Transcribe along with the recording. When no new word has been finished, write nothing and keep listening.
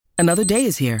Another day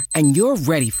is here, and you're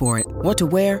ready for it. What to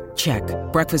wear? Check.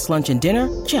 Breakfast, lunch, and dinner?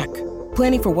 Check.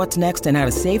 Planning for what's next and how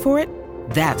to save for it?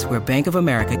 That's where Bank of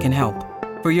America can help.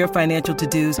 For your financial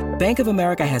to-dos, Bank of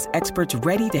America has experts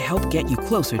ready to help get you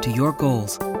closer to your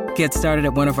goals. Get started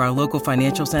at one of our local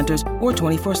financial centers or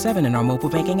 24/7 in our mobile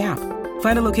banking app.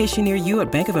 Find a location near you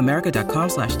at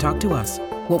bankofamerica.com/talktous.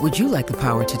 What would you like the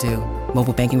power to do?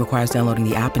 Mobile banking requires downloading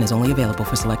the app and is only available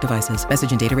for select devices.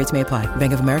 Message and data rates may apply.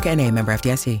 Bank of America N.A., member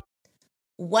FDIC.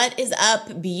 What is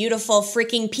up, beautiful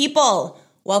freaking people?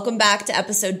 Welcome back to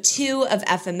episode 2 of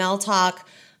FML Talk.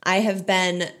 I have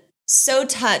been so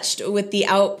touched with the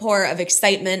outpour of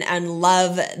excitement and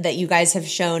love that you guys have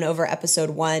shown over episode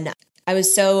 1. I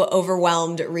was so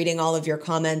overwhelmed reading all of your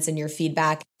comments and your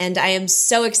feedback, and I am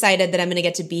so excited that I'm going to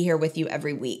get to be here with you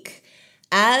every week.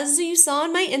 As you saw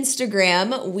on my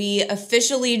Instagram, we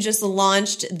officially just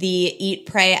launched the Eat,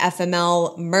 Pray,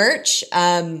 FML merch.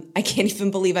 I can't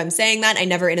even believe I'm saying that. I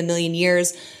never in a million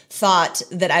years thought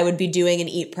that I would be doing an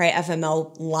Eat, Pray,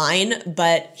 FML line,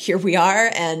 but here we are,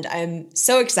 and I'm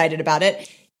so excited about it.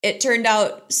 It turned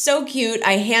out so cute.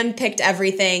 I handpicked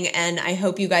everything, and I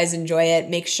hope you guys enjoy it.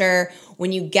 Make sure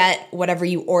when you get whatever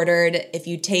you ordered, if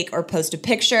you take or post a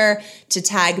picture, to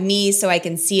tag me so I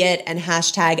can see it, and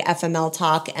hashtag FML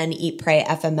Talk and Eat Pray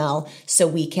FML so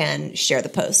we can share the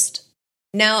post.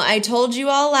 Now, I told you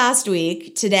all last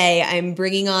week, today I'm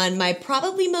bringing on my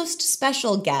probably most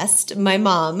special guest, my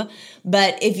mom.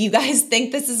 But if you guys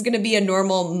think this is going to be a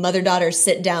normal mother-daughter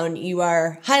sit-down, you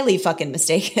are highly fucking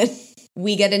mistaken.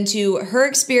 We get into her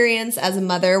experience as a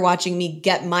mother, watching me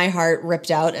get my heart ripped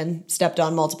out and stepped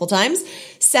on multiple times,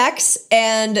 sex,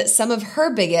 and some of her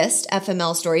biggest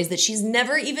FML stories that she's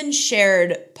never even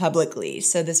shared publicly.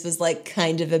 So this was like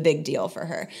kind of a big deal for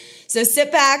her. So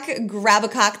sit back, grab a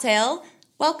cocktail.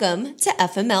 Welcome to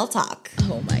FML Talk.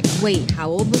 Oh my God. Wait, how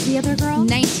old was the other girl?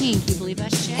 19. Can you believe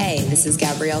that shit? Hey, this is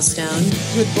Gabrielle Stone.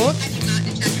 Good book.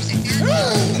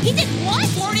 He did what?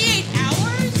 48 hours?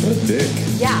 What a dick.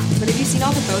 Yeah, but have you seen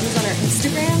all the photos on her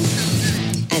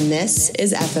Instagram? And this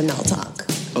is FML Talk.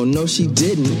 Oh, no, she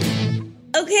didn't.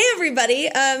 Okay, everybody.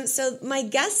 So my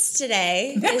guest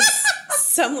today is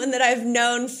someone that I've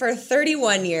known for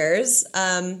 31 years.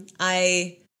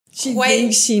 She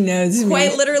thinks she knows me.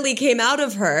 Quite literally came out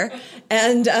of her.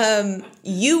 And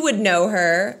you would know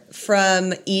her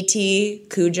from E.T.,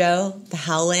 Cujo, The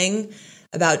Howling,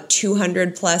 about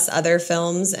 200 plus other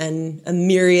films and a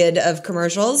myriad of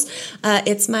commercials.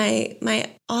 It's my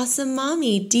awesome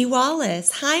mommy, Dee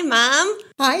Wallace. Hi, Mom.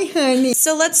 Hi, honey.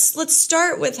 So let's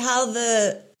start with how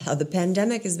the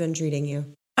pandemic has been treating you.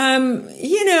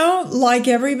 Like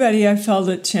everybody, I felt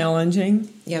it challenging.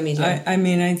 Yeah, me too.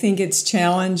 I think it's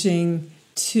challenging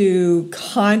to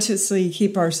consciously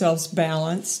keep ourselves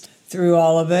balanced through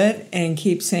all of it and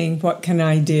keep saying, what can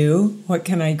I do? What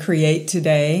can I create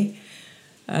today?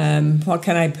 What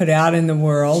can I put out in the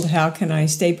world? How can I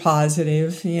stay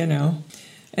positive,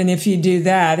 And if you do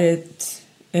that, it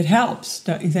helps,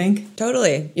 don't you think?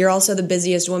 Totally. You're also the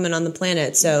busiest woman on the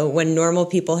planet. So when normal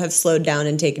people have slowed down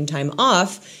and taken time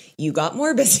off, you got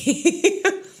more busy.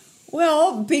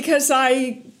 Well, because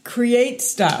I create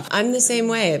stuff. I'm the same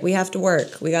way. We have to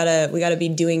work. We gotta be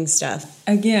doing stuff.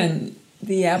 Again,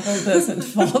 the apple doesn't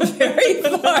fall very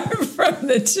far from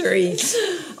the tree.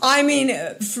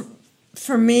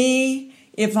 For me,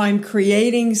 if I'm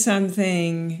creating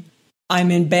something, I'm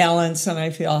in balance and I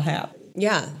feel happy.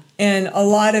 Yeah. And a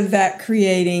lot of that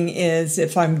creating is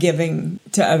if I'm giving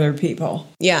to other people.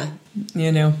 Yeah.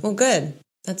 Well, good.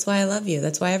 That's why I love you.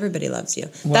 That's why everybody loves you.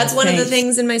 Well, that's one thanks. of the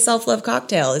things in my self-love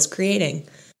cocktail is creating.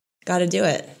 Got to do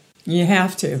it. You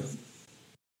have to.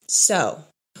 So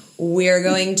we're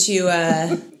going to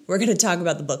talk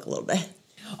about the book a little bit.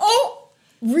 Oh,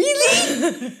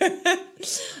 really?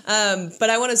 But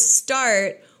I want to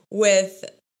start with,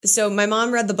 so my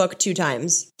mom read the book 2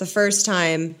 times. The first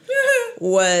time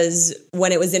was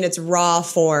when it was in its raw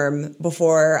form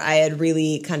before I had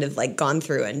really kind of like gone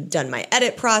through and done my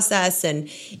edit process. And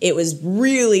it was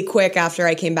really quick after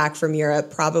I came back from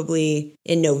Europe, probably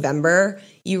in November,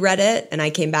 you read it. And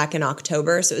I came back in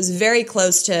October. So it was very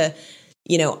close to,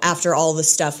 after all the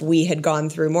stuff we had gone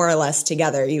through more or less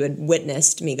together, you had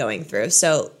witnessed me going through.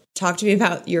 So talk to me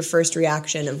about your first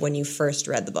reaction of when you first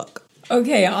read the book.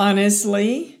 Okay,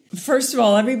 honestly, first of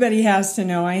all, everybody has to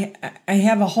know I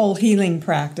have a whole healing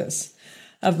practice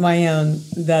of my own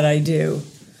that I do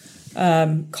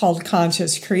called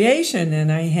Conscious Creation,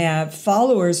 and I have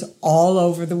followers all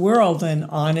over the world. And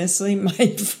honestly, my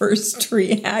first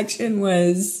reaction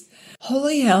was,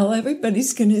 holy hell,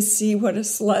 everybody's going to see what a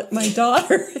slut my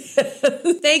daughter is.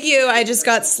 Thank you. I just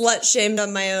got slut shamed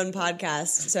on my own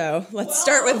podcast. So let's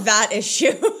start with that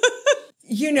issue.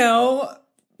 You know,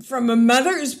 from a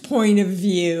mother's point of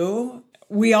view,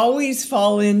 we always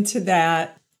fall into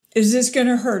that. Is this going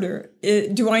to hurt her?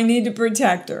 Do I need to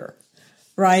protect her?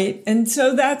 Right? And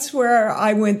so that's where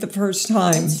I went the first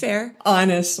time. That's fair.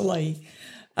 Honestly.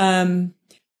 And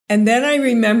then I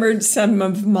remembered some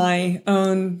of my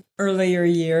own earlier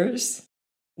years.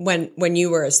 When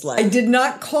you were a slut. I did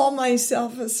not call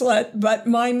myself a slut, but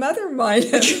my mother might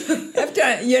have.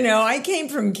 I came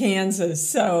from Kansas,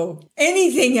 so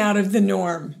anything out of the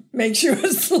norm makes you a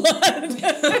slut.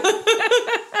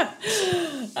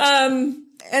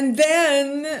 And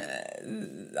then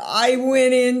I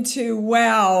went into,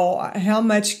 wow, how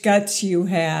much guts you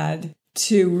had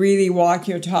to really walk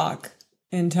your talk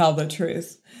and tell the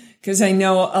truth. Because I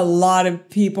know a lot of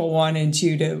people wanted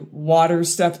you to water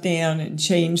stuff down and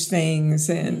change things.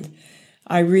 And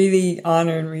I really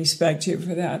honor and respect you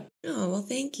for that. Oh, well,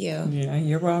 thank you. Yeah,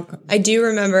 you're welcome. I do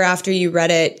remember after you read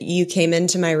it, you came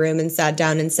into my room and sat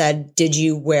down and said, did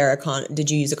you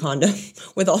use a condom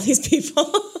with all these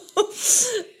people?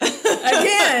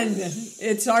 Again,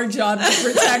 it's our job to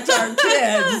protect our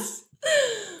kids.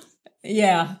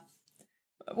 Yeah.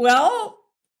 Well,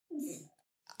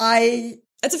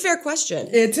 That's a fair question.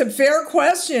 It's a fair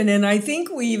question. And I think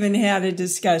we even had a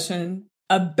discussion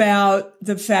about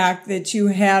the fact that you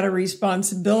had a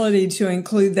responsibility to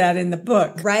include that in the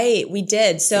book. Right. We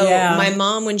did. So my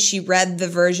mom, when she read the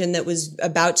version that was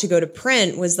about to go to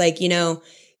print, was like,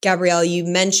 Gabrielle, you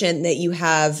mentioned that you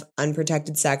have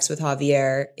unprotected sex with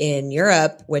Javier in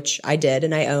Europe, which I did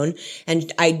and I own.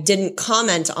 And I didn't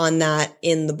comment on that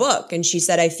in the book. And she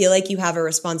said, I feel like you have a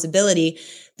responsibility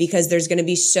because there's going to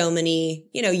be so many,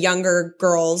 younger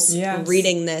girls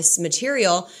reading this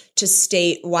material to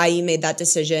state why you made that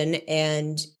decision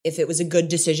and if it was a good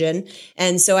decision.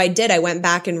 And so I did. I went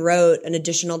back and wrote an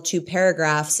additional 2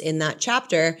 paragraphs in that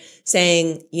chapter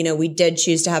saying, we did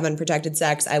choose to have unprotected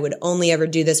sex. I would only ever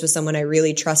do this with someone I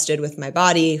really trusted with my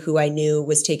body, who I knew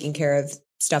was taking care of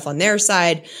stuff on their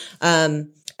side.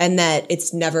 And that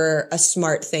it's never a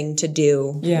smart thing to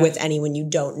do with anyone you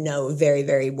don't know very,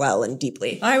 very well and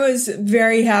deeply. I was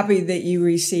very happy that you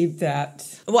received that.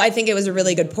 Well, I think it was a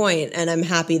really good point, and I'm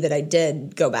happy that I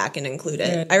did go back and include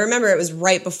it. I remember it was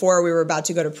right before we were about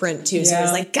to go to print, too, so I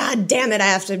was like, God damn it, I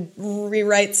have to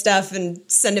rewrite stuff and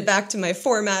send it back to my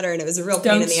formatter, and it was a real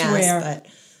pain in the ass. But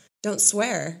don't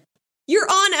swear. You're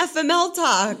on FML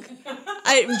Talk.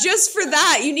 Just for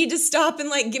that, you need to stop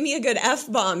and give me a good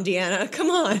F-bomb, Deanna. Come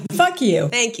on. Fuck you.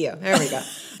 Thank you. There we go.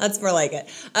 That's more like it.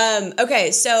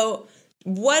 Okay, so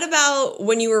what about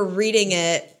when you were reading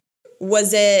it?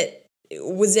 Was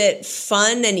it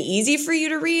fun and easy for you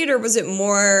to read, or was it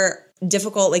more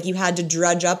difficult, like you had to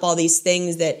drudge up all these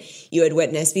things that you had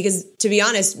witnessed? Because to be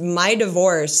honest, my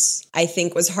divorce, I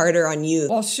think, was harder on you.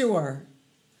 Well, sure.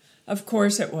 Of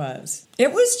course it was.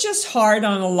 It was just hard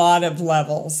on a lot of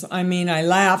levels. I mean, I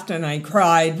laughed and I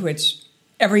cried, which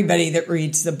everybody that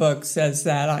reads the book says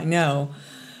that, I know.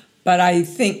 But I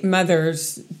think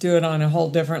mothers do it on a whole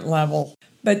different level.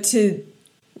 But to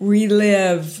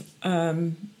relive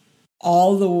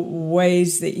all the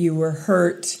ways that you were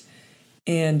hurt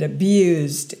and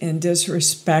abused and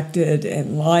disrespected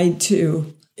and lied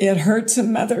to, it hurts a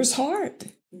mother's heart.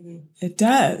 Mm-hmm. It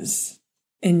does.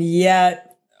 And yet,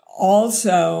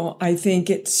 also, I think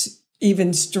it's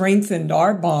even strengthened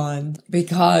our bond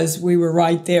because we were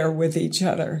right there with each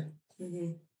other,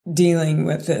 dealing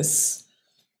with this,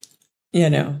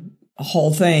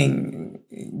 whole thing,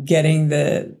 getting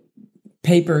the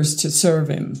papers to serve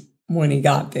him when he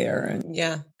got there,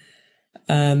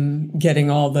 and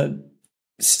getting all the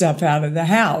stuff out of the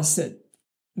house that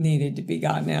needed to be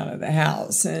gotten out of the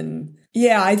house. And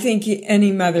I think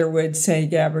any mother would say,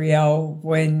 Gabrielle,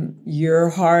 when your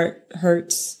heart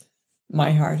hurts,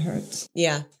 my heart hurts.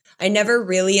 Yeah. I never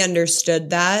really understood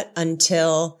that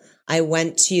until I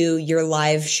went to your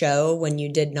live show when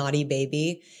you did Naughty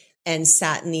Baby and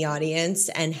sat in the audience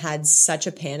and had such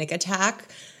a panic attack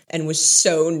and was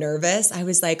so nervous. I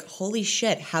was like, holy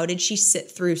shit, how did she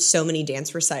sit through so many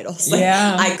dance recitals?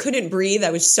 I couldn't breathe.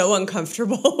 I was so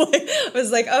uncomfortable. I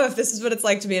was like, oh, if this is what it's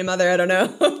like to be a mother, I don't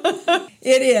know.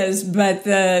 It is, but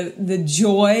the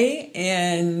joy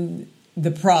and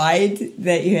the pride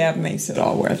that you have makes it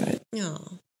all worth it.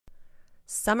 Oh.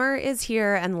 Summer is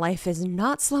here and life is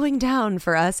not slowing down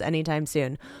for us anytime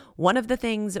soon. One of the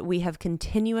things we have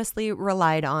continuously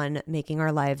relied on making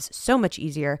our lives so much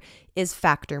easier is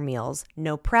Factor meals.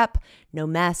 No prep, no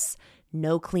mess,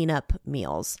 no cleanup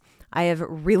meals. I have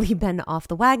really been off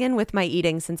the wagon with my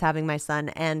eating since having my son,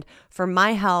 and for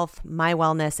my health, my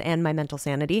wellness, and my mental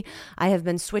sanity, I have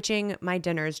been switching my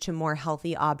dinners to more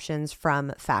healthy options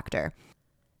from Factor.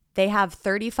 They have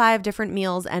 35 different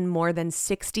meals and more than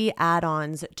 60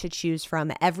 add-ons to choose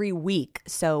from every week,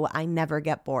 so I never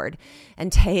get bored.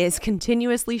 And Tay is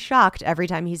continuously shocked every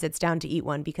time he sits down to eat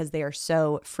one because they are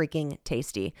so freaking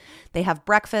tasty. They have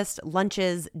breakfast,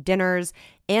 lunches, dinners,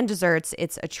 and desserts.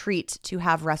 It's a treat to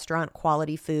have restaurant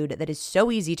quality food that is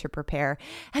so easy to prepare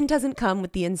and doesn't come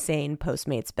with the insane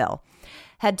Postmates bill.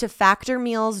 Head to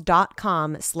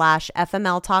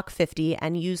factormeals.com/FMLTalk50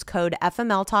 and use code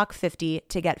FMLTalk50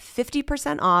 to get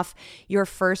 50% off your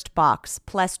first box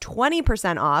plus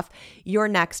 20% off your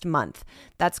next month.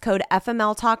 That's code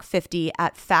FMLTalk50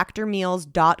 at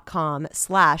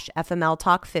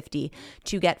factormeals.com/FMLTalk50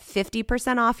 to get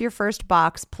 50% off your first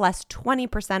box plus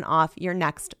 20% off your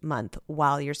next month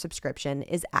while your subscription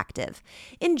is active.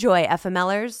 Enjoy,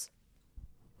 FMLers.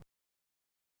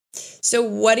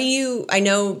 So I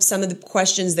know some of the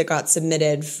questions that got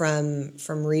submitted from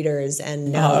readers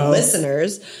and now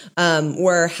listeners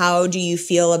were, how do you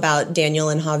feel about Daniel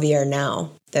and Javier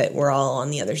now that we're all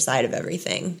on the other side of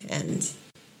everything? And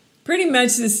Pretty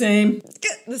much the same.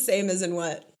 the same as in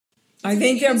what? I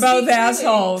think they're both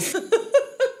assholes.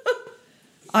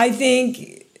 I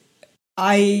think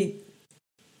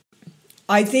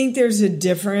there's a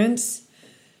difference.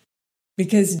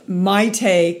 Because my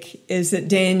take is that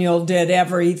Daniel did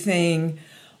everything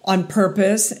on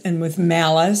purpose and with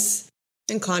malice.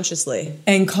 And consciously.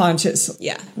 And conscious.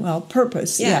 Yeah. Well,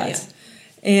 purpose, yes.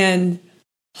 Yeah. And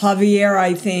Javier,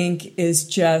 I think, is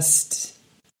just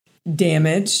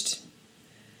damaged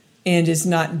and is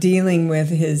not dealing with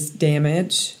his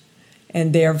damage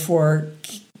and therefore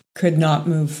could not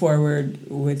move forward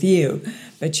with you.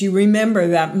 But you remember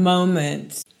that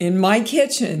moment in my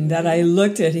kitchen that I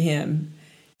looked at him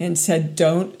and said,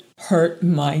 "Don't hurt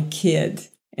my kid."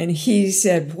 And he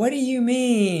said, "What do you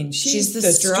mean? She's the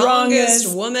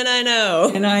strongest woman I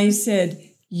know." And I said,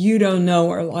 "You don't know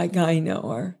her like I know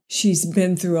her. She's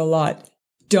been through a lot.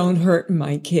 Don't hurt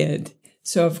my kid."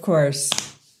 So, of course.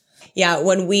 Yeah,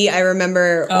 I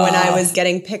remember when I was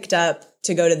getting picked up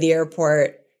to go to the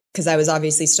airport, because I was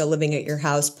obviously still living at your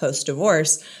house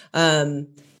post-divorce, and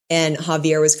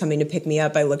Javier was coming to pick me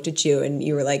up, I looked at you and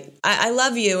you were like, I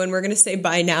love you and we're going to say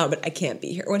bye now, but I can't be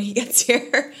here when he gets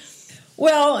here.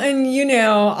 Well, and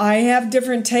I have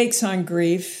different takes on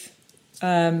grief.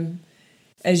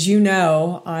 As you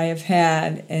know, I have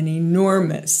had an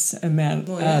enormous amount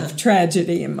of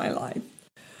tragedy in my life.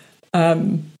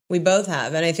 We both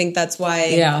have. And I think that's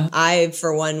why I,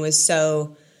 for one, was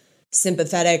so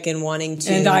sympathetic and wanting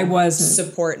to and I wasn't.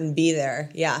 Support and be there.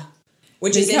 Yeah.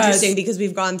 Which is interesting because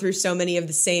we've gone through so many of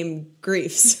the same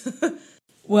griefs.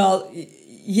 Well,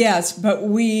 yes, but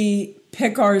we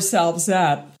pick ourselves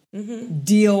up,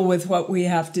 deal with what we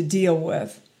have to deal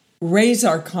with, raise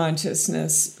our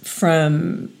consciousness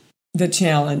from the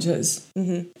challenges,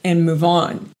 and move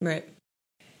on. Right.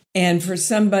 And for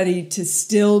somebody to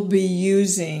still be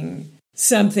using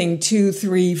something 2,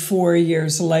 3, 4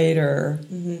 years later,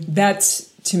 that's,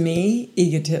 to me,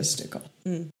 egotistical.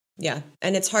 Yeah.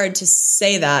 And it's hard to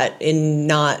say that and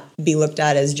not be looked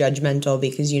at as judgmental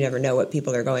because you never know what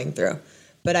people are going through.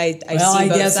 But I see both sides of it. Well, I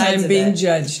guess I'm being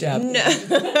judged up. No.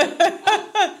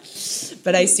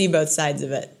 But I see both sides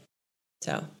of it.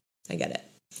 So I get it.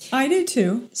 I do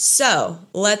too. So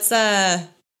let's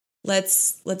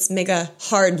make a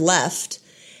hard left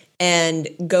and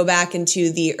go back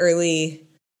into the early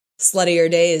sluttier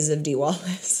days of Dee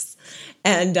Wallace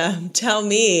and tell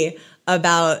me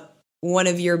about one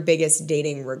of your biggest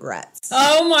dating regrets.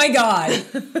 Oh my God.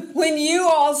 When you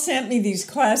all sent me these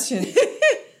questions,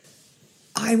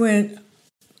 I really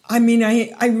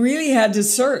had to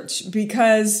search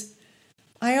because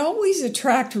I always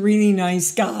attract really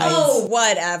nice guys. Oh,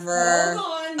 whatever.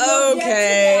 Hold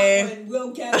on.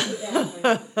 We'll get to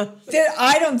that one.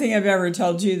 I don't think I've ever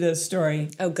told you this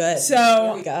story. Oh, good. So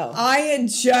here we go. I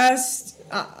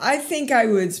think I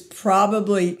was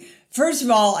probably... First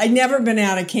of all, I'd never been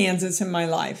out of Kansas in my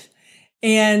life.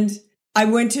 And I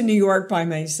went to New York by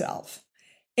myself.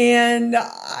 And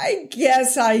I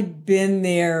guess I'd been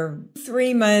there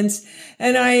 3 months.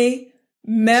 And I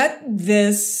met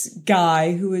this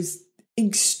guy who was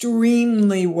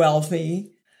extremely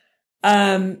wealthy,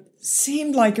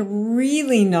 seemed like a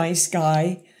really nice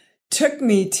guy, took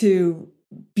me to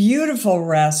beautiful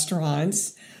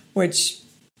restaurants, which...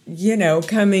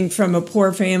 coming from a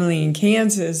poor family in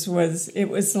Kansas was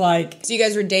like... So you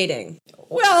guys were dating?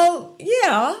 Well,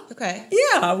 yeah. Okay.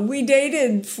 Yeah, we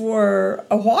dated for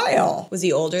a while. Was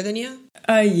he older than you?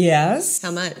 Yes.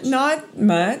 How much? Not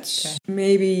much. Okay.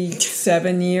 Maybe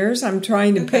 7 years. I'm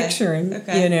trying to picture him,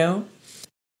 you know.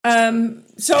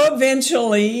 So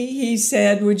eventually he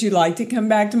said, would you like to come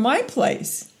back to my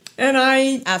place? And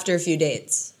I... After a few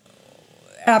dates?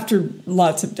 After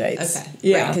lots of dates. Okay.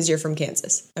 Yeah. Right, because you're from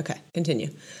Kansas. Okay, continue.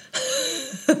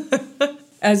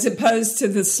 As opposed to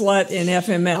the slut in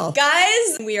FML.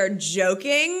 Guys, we are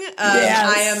joking.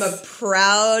 Yes. I am a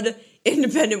proud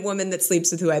independent woman that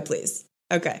sleeps with who I please.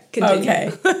 Okay, continue.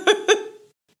 Okay.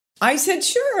 I said,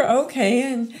 sure, okay.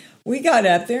 And we got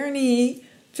up there and he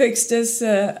fixed us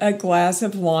a glass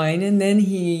of wine. And then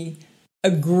he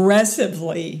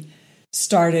aggressively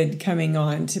started coming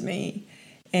on to me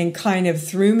and kind of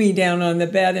threw me down on the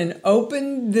bed and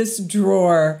opened this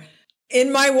drawer.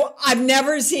 I've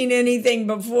never seen anything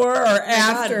before or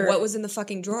after. God, what was in the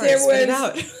fucking drawer?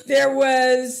 There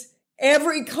was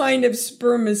every kind of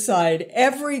spermicide,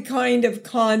 every kind of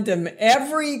condom,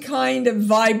 every kind of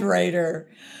vibrator.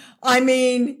 I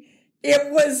mean,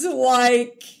 it was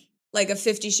like a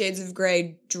 50 Shades of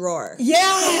Grey drawer.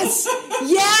 Yes,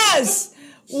 yes.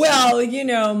 Well, you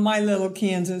know, my little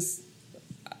Kansas.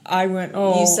 I went,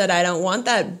 You said, I don't want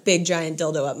that big giant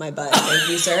dildo up my butt. Thank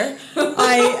you, sir.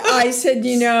 I said,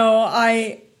 you know,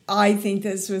 I think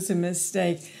this was a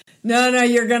mistake. No,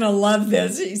 you're going to love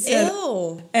this, he said.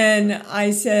 Ew. And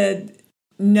I said,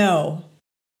 no,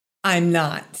 I'm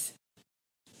not.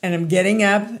 And I'm getting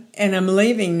up and I'm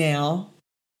leaving now.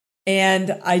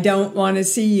 And I don't want to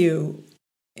see you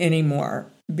anymore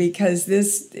because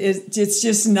it's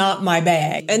just not my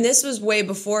bag. And this was way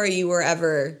before you were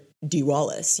ever D.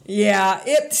 Wallace. Yeah,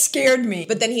 it scared me.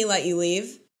 But then he let you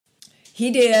leave? He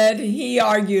did. He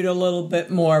argued a little bit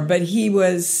more, but he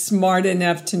was smart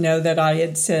enough to know that I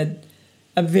had said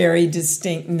a very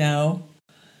distinct no.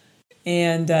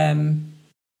 And,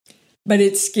 but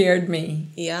it scared me.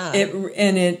 Yeah.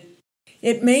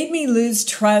 It made me lose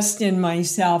trust in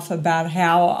myself about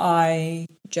how I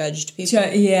judged people.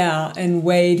 And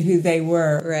weighed who they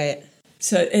were. Right.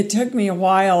 So it took me a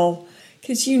while.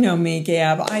 Because you know me,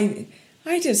 Gab, I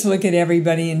just look at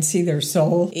everybody and see their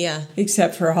soul. Yeah.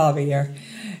 Except for Javier.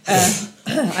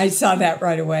 I saw that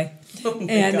right away. Oh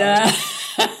my God.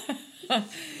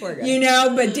 Poor guy. You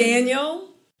know, but Daniel...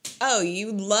 Oh,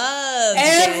 you love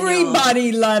Everybody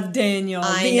Daniel. Loved Daniel.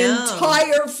 I know. The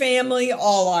entire family,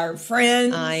 all our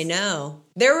friends. I know.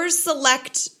 There were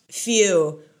select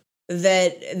few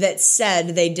that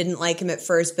said they didn't like him at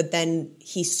first, but then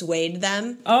he swayed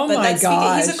them. Oh, but my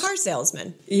gosh. He's a car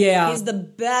salesman. Yeah. He's the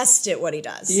best at what he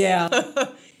does. Yeah.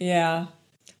 Yeah.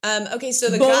 Okay, so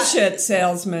the bullshit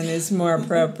salesman is more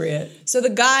appropriate. So the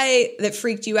guy that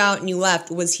freaked you out and you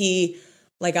left, was he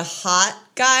like a hot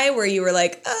guy where you were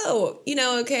like, oh, you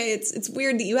know, okay, it's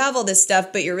weird that you have all this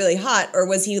stuff, but you're really hot? Or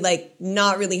was he like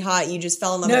not really hot? You just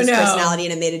fell in love with his personality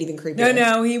and it made it even creepier?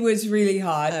 No, he was really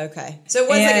hot. Okay. So it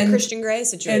was like a Christian Grey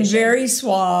situation. And very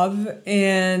suave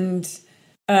and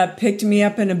picked me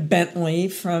up in a Bentley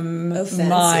from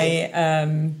my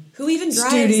who even drives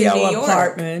studio in New York?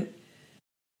 Apartment.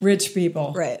 Rich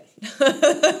people. Right.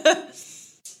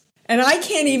 And I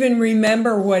can't even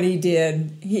remember what he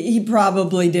did. He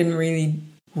probably didn't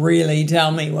really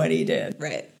tell me what he did.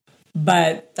 Right.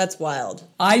 But that's wild.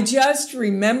 I just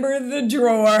remember the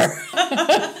drawer.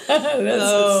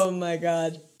 Oh my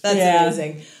God. That's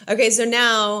amazing. Okay, so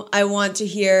now I want to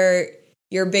hear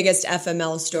your biggest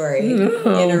FML story in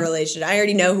a relationship. I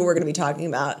already know who we're going to be talking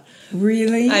about.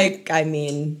 Really? I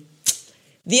mean,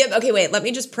 okay, wait, let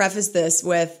me just preface this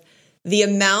with the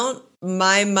amount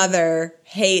my mother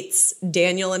hates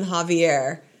Daniel and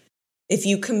Javier. If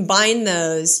you combine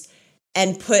those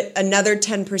and put another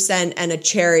 10% and a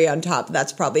cherry on top,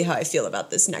 that's probably how I feel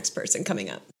about this next person coming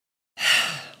up.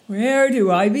 Where do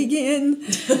I begin?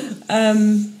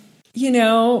 You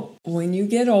know, when you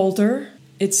get older,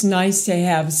 it's nice to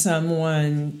have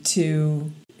someone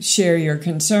to share your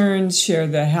concerns, share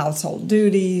the household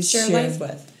duties. Share life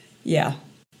with. Yeah.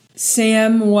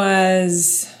 Sam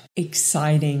was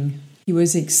exciting. He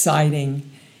was exciting.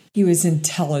 He was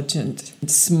intelligent,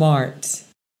 smart,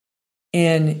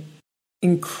 and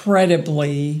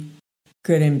incredibly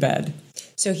good in bed.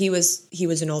 So he was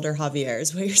an older Javier,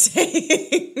 is what you're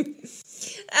saying.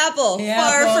 Apple,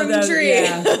 far from tree.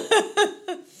 Yeah.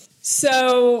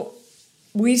 So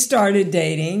we started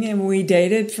dating, and we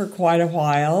dated for quite a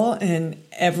while, and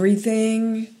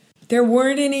everything. There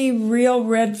weren't any real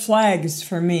red flags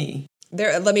for me.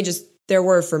 There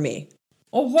were for me.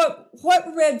 Well,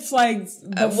 what red flags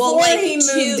before he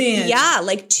moved in? Yeah,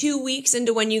 like 2 weeks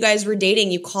into when you guys were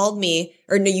dating, you called me,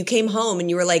 or no, you came home and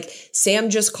you were like, Sam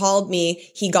just called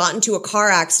me. He got into a car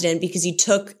accident because he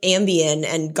took Ambien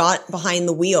and got behind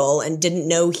the wheel and didn't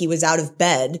know he was out of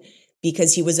bed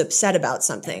because he was upset about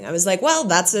something. I was like, well,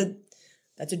 that's a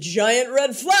giant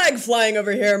red flag flying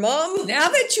over here, Mom. Now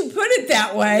that you put it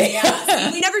that way.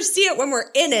 Yeah, we never see it when we're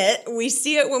in it. We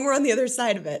see it when we're on the other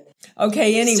side of it.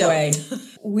 Okay, anyway,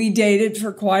 we dated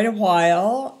for quite a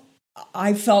while.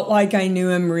 I felt like I knew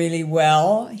him really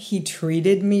well. He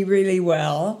treated me really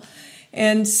well.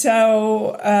 And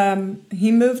so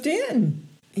he moved in.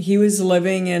 He was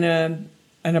living in an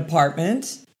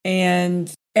apartment,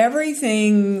 and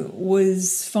everything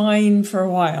was fine for a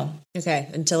while. Okay,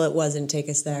 until it wasn't. Take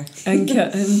us there.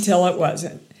 Until it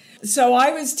wasn't. So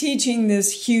I was teaching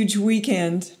this huge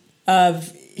weekend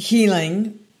of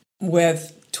healing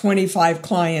with 25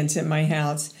 clients in my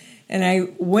house. And I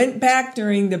went back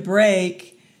during the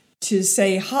break to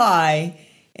say hi,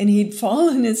 and he'd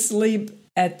fallen asleep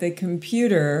at the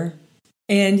computer,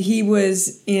 and he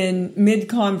was in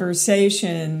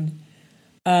mid-conversation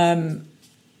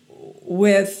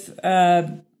with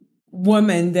a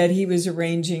woman that he was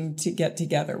arranging to get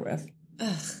together with.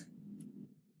 Ugh.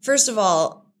 First of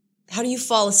all, how do you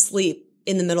fall asleep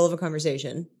in the middle of a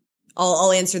conversation?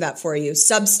 I'll answer that for you.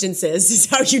 Substances is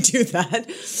how you do that.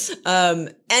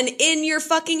 And in your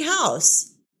fucking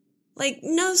house. Like,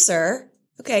 no, sir.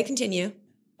 Okay, continue.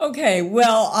 Okay,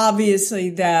 well,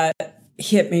 obviously that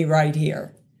hit me right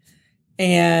here.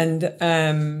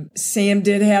 And Sam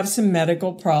did have some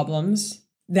medical problems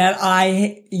that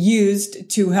I used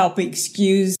to help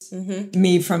excuse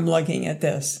me from looking at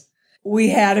this. We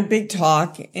had a big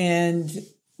talk, and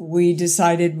we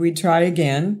decided we'd try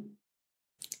again.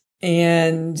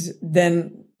 And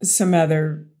then some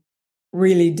other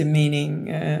really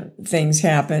demeaning things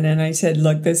happened. And I said,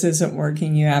 look, this isn't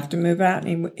working. You have to move out.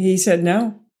 And he said,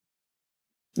 no,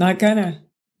 not gonna.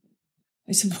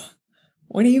 I said,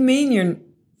 what do you mean you're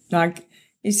not?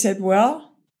 He said,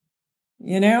 well,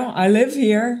 you know, I live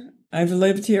here. I've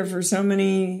lived here for so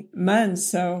many months.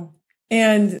 So,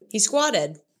 and he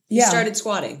squatted. He started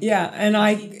squatting. Yeah, and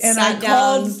I sat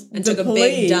called down and the took police.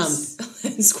 a big dump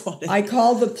and squatted. I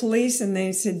called the police, and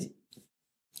they said,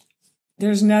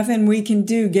 "There's nothing we can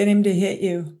do. Get him to hit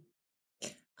you."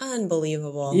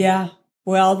 Unbelievable. Yeah.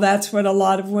 Well, that's what a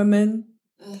lot of women,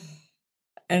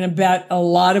 and about a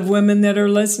lot of women that are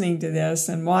listening to this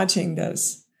and watching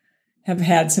this, have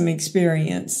had some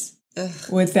experience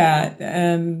with that.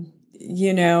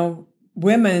 You know,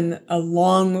 women,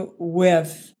 along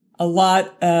with a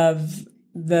lot of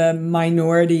the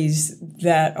minorities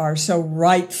that are so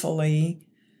rightfully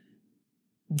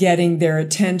getting their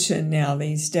attention now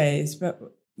these days, but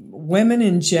women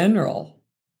in general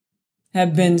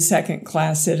have been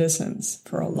second-class citizens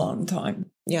for a long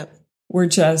time. Yeah. We're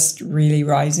just really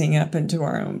rising up into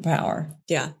our own power.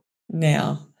 Yeah.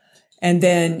 Now. And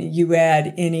then you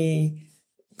add any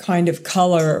kind of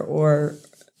color or,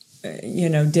 you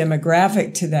know,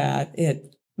 demographic to that, it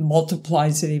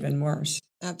multiplies it even worse.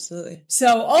 Absolutely.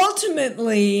 So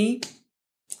ultimately,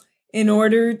 in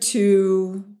order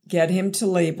to get him to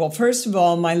leave, well, first of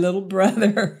all, my little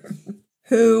brother,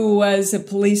 who was a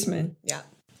policeman,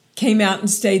 came out and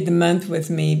stayed the month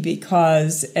with me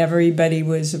because everybody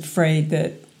was afraid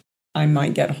that I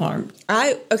might get harmed.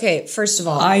 First of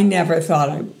all, I never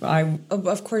thought I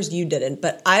of course you didn't,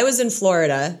 but I was in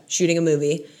Florida shooting a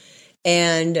movie,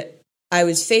 and I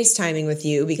was FaceTiming with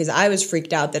you because I was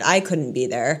freaked out that I couldn't be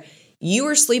there. You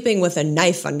were sleeping with a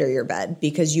knife under your bed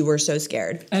because you were so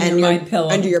scared. Under my pillow.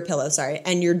 Under your pillow, sorry.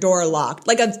 And your door locked.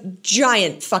 Like a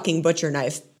giant fucking butcher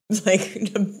knife.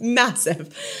 Like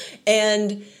massive.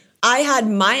 And I had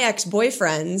my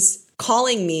ex-boyfriends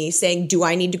calling me saying, do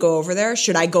I need to go over there?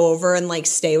 Should I go over and like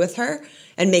stay with her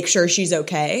and make sure she's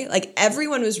okay? Like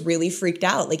everyone was really freaked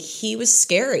out. Like he was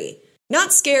scary.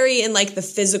 Not scary in like the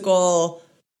physical,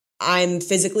 I'm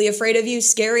physically afraid of you.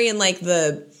 Scary in like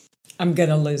the, I'm going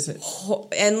to lose it.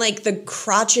 And like the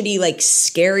crotchety, like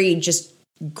scary, just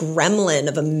gremlin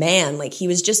of a man. Like he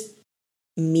was just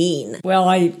mean. Well,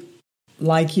 I,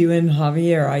 like you and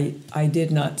Javier, I did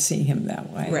not see him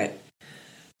that way. Right.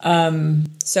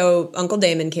 So Uncle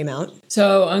Damon came out.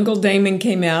 So Uncle Damon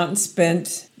came out and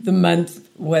spent the month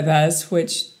with us,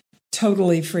 which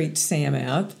totally freaked Sam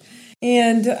out.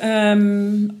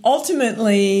 And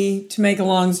ultimately, to make a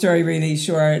long story really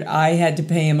short, I had to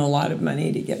pay him a lot of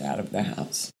money to get out of the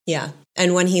house. Yeah.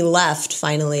 And when he left,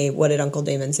 finally, what did Uncle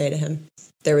Damon say to him?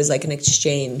 There was like an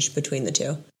exchange between the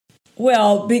two.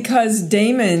 Well, because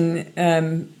Damon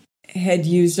had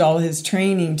used all his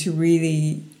training to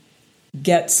really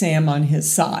get Sam on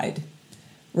his side,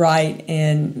 right?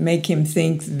 And make him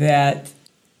think that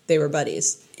They were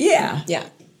buddies. yeah. Yeah.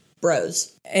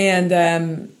 Bros.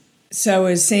 And so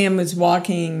as Sam was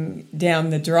walking down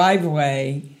the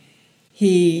driveway,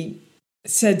 he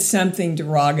said something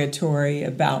derogatory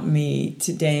about me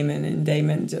to Damon, and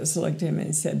Damon just looked at him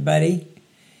and said, "Buddy,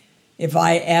 if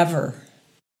I ever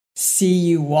see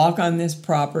you walk on this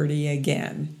property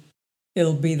again,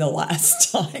 it'll be the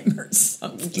last time," or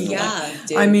something. Yeah,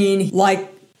 dude. I mean,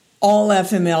 like all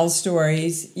FML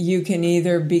stories, you can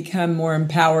either become more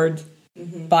empowered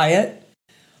by it,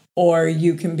 or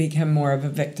you can become more of a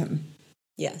victim.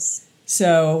 Yes.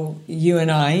 So you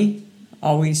and I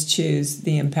always choose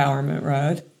the empowerment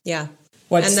road. Yeah.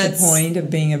 What's And the point of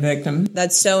being a victim?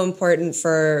 That's so important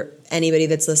for anybody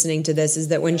that's listening to this, is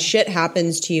that when shit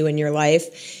happens to you in your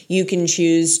life, you can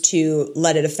choose to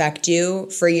let it affect you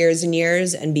for years and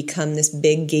years and become this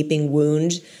big gaping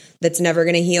wound that's never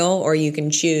going to heal, or you can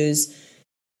choose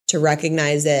to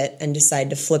recognize it and decide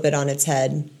to flip it on its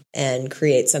head and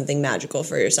create something magical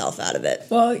for yourself out of it.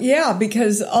 Well, yeah,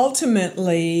 because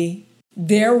ultimately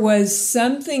there was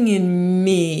something in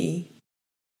me,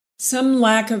 some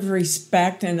lack of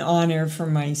respect and honor for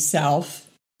myself,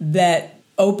 that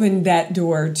opened that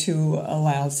door to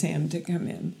allow Sam to come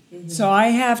in. So I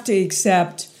have to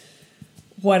accept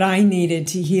what I needed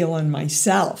to heal in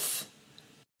myself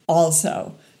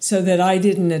also, so that I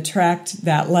didn't attract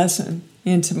that lesson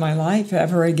into my life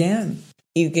ever again.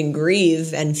 You can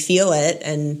grieve and feel it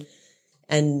and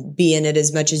be in it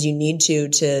as much as you need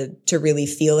to really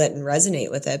feel it and resonate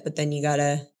with it, but then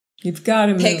You've got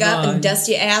to pick move up on. and dust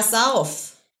your ass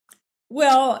off.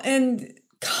 Well, and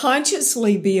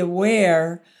consciously be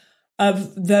aware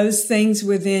of those things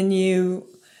within you,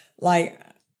 like,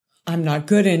 I'm not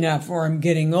good enough, or I'm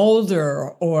getting older,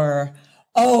 or,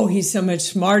 oh, he's so much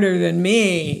smarter than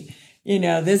me. You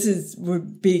know,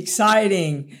 would be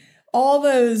exciting. All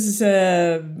those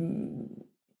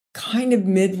kind of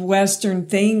Midwestern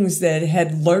things that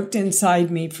had lurked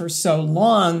inside me for so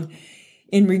long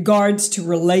in regards to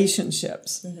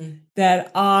relationships that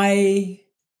I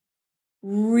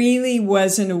really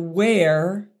wasn't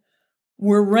aware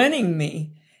were running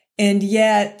me. And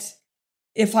yet,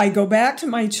 if I go back to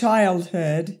my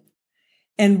childhood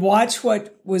and watch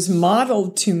what was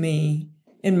modeled to me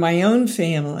in my own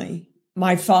family,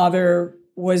 my father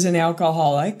was an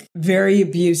alcoholic, very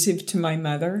abusive to my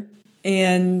mother.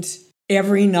 And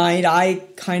every night I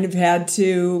kind of had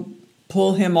to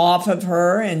pull him off of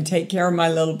her and take care of my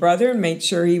little brother and make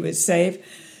sure he was safe.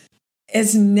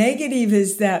 As negative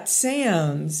as that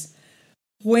sounds,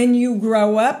 when you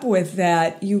grow up with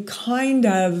that, you kind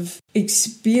of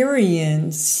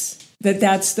experience that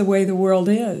that's the way the world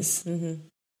is. And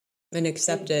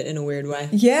accept it in a weird way.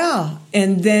 Yeah.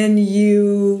 And then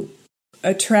you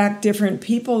attract different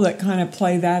people that kind of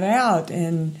play that out.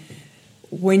 And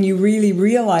when you really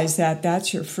realize that,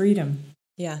 that's your freedom.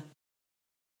 Yeah.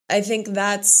 I think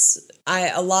that's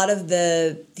a lot of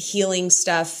the healing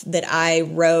stuff that I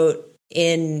wrote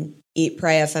in Eat,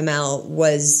 Pray, FML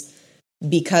was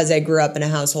because I grew up in a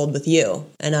household with you,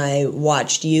 and I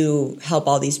watched you help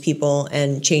all these people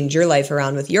and change your life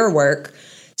around with your work.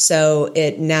 So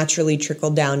it naturally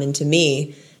trickled down into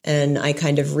me, and I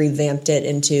kind of revamped it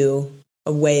into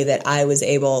a way that I was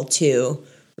able to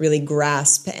really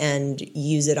grasp and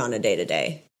use it on a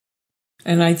day-to-day.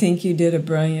 And I think you did a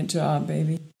brilliant job,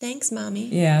 baby. Thanks, Mommy.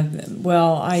 Yeah,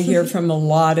 well, I hear from a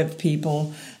lot of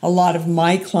people, a lot of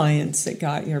my clients that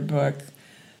got your book,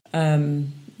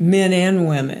 men and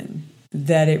women,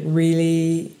 that it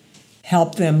really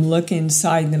helped them look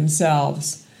inside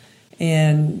themselves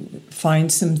and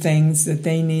find some things that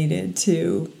they needed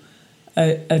to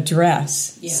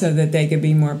address so that they could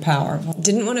be more powerful.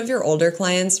 Didn't one of your older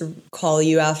clients call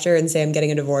you after and say, I'm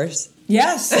getting a divorce?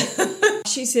 Yes.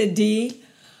 She said, Dee,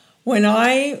 when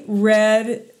I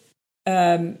read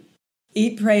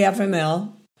Eat, Pray,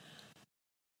 FML,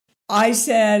 I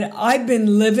said, I've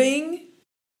been living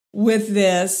with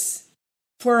this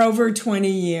for over 20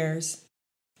 years,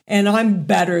 and I'm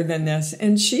better than this.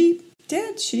 And she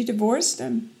did. She divorced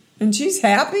him, and she's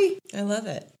happy. I love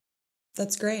it.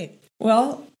 That's great.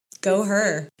 Well, go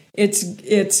her.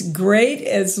 It's great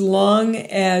as long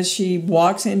as she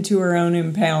walks into her own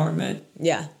empowerment.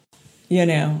 Yeah. You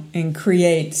know, and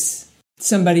creates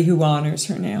somebody who honors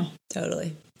her now.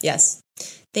 Totally. Yes.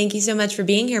 Thank you so much for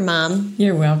being here, Mom.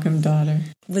 You're welcome, daughter.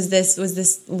 Was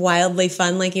this wildly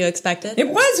fun like you expected? It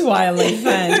was wildly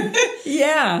fun.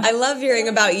 Yeah. I love hearing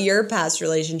about your past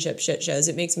relationship shit shows.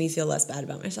 It makes me feel less bad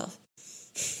about myself.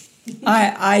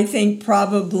 I think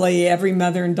probably every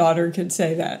mother and daughter could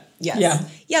say that.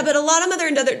 Yes. Yeah, but a lot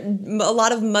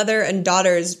of mother and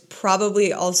daughters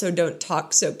probably also don't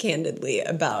talk so candidly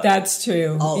about. That's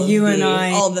true. All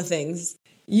the things.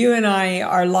 You and I,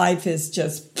 our life is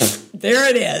just there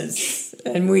it is,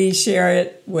 and we share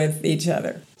it with each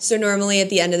other. So normally at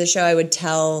the end of the show, I would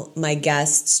tell my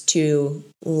guests to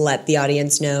let the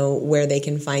audience know where they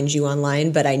can find you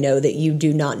online, but I know that you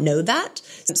do not know that.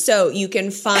 So you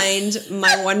can find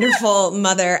my wonderful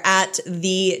mother at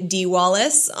the D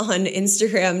Wallace on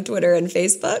Instagram, Twitter, and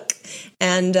Facebook,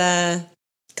 and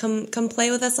come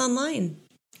play with us online.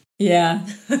 Yeah.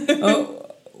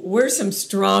 We're some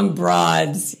strong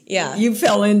broads. Yeah. You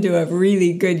fell into a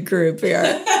really good group here.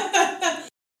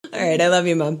 All right. I love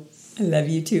you, Mom. I love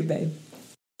you too, babe.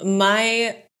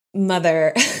 My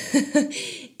mother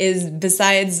is,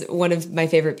 besides one of my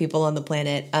favorite people on the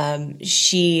planet,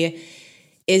 she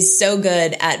is so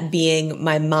good at being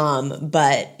my mom,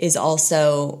 but is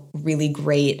also really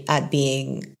great at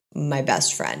being my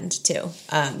best friend too.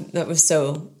 That was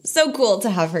so cool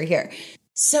to have her here.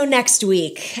 So next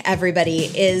week, everybody,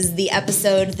 is the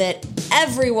episode that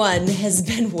everyone has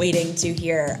been waiting to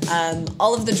hear.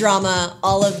 All of the drama,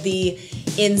 all of the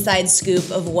inside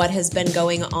scoop of what has been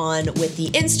going on with the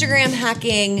Instagram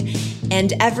hacking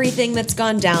and everything that's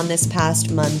gone down this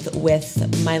past month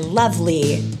with my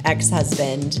lovely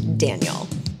ex-husband, Daniel.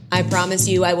 I promise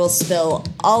you I will spill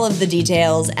all of the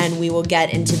details and we will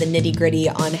get into the nitty-gritty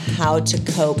on how to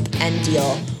cope and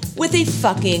deal with a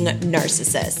fucking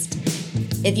narcissist.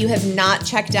 If you have not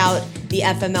checked out the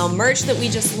FML merch that we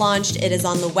just launched, it is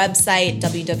on the website,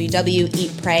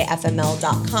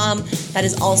 www.eatprayfml.com. That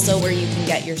is also where you can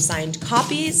get your signed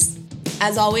copies.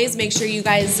 As always, make sure you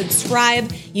guys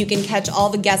subscribe. You can catch all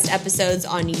the guest episodes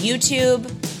on YouTube.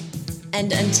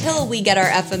 And until we get our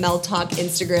FML Talk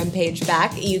Instagram page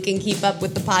back, you can keep up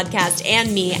with the podcast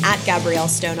and me at Gabrielle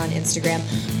Stone on Instagram.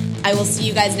 I will see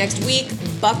you guys next week.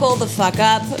 Buckle the fuck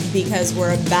up because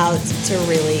we're about to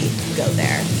really go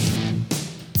there.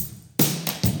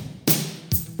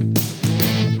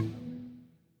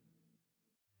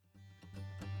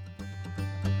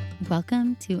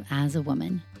 Welcome to As a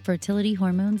Woman, Fertility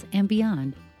Hormones and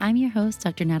Beyond. I'm your host,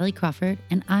 Dr. Natalie Crawford,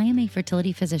 and I am a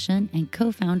fertility physician and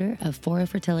co-founder of Fora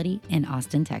Fertility in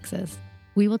Austin, Texas.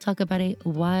 We will talk about a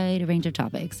wide range of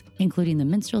topics, including the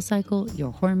menstrual cycle,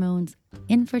 your hormones,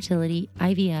 infertility,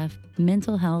 IVF,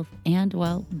 mental health, and,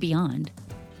 well, beyond.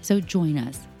 So join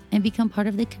us and become part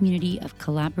of the community of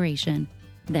collaboration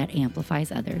that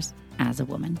amplifies others as a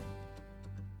woman.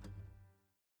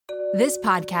 This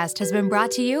podcast has been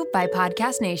brought to you by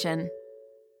Podcast Nation.